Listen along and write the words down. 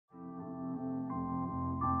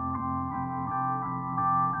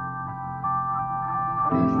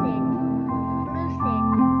Bezdim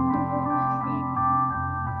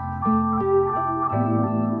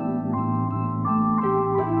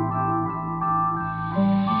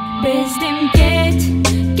get,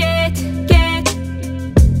 get, get.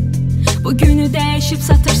 Bugünü değişip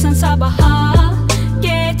satırsın sabaha.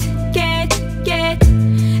 Get, get, get.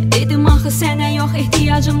 Dedim axı sənə yox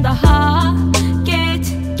ehtiyacım daha. Get,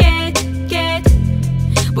 get, get.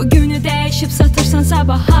 Bugünü değişip satırsın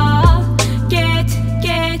sabaha. Get,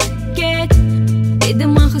 get, get.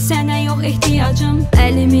 Dedim axı sənə yox ehtiyacım.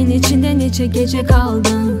 Əlimin içində neçə gecə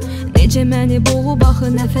qaldın. Necə məni boğub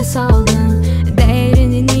axı nəfəs aldın.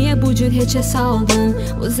 Dəyərini niyə bu cür heçə saldın?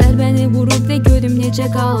 O zərbəni vurub və görüm necə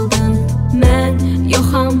qaldın. Mən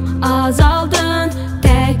yoxam azaldın.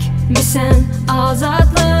 Tək misən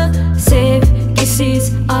azadlıq?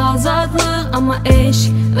 Sevgisiz azadlıq. Amma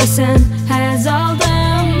eşq və sən həz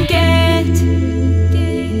aldın. Get,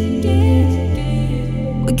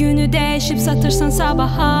 bugünü dəyişib satırsan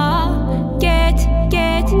sabaha. Get,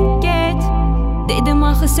 get, get. Dedim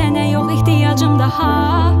axı sənə yox ehtiyacım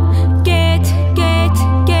daha. Get, get,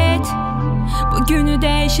 get. Bugünü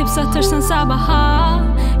dəyişib satırsan sabaha.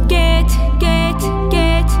 Get, get,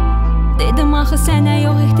 get. Dedim axı sənə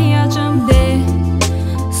yox ehtiyacım. De,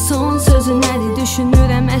 son sözü nədir?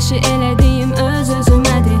 Düşünürəm əşi elədiyim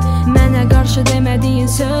öz-özümədir. Mənə qarşı demədiyin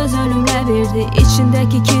söz ölümlə verdi.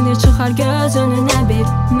 İçindəki kinir çıxar göz önünə bir.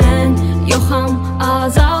 Mən yoxam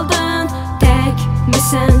azaldın. Tək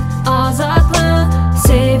misən azadlıq?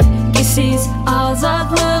 Sevgisiz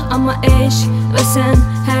azadlıq. Amma eşq və sən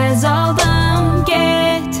həz aldın.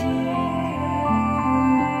 Get,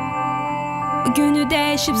 bugünü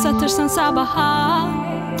dəyişib satırsan sabaha.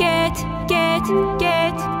 Get, get,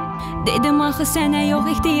 get. Dedim axı sənə yox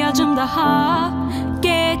ehtiyacım daha.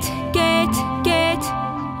 Get, get, get.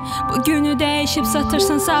 Bugünü dəyişib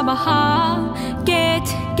satırsan sabaha.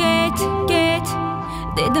 Get, get, get.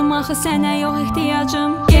 Dedim axı sənə yox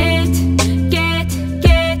ehtiyacım. Get, get,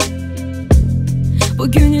 get.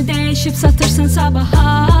 Bugünü dəyişib satırsın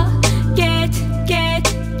sabaha. Get,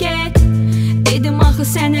 get, get. Dedim axı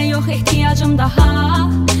sənə yox ehtiyacım daha.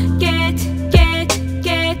 Get, get,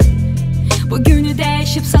 get. Bugünü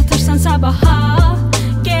dəyişib satırsan sabaha.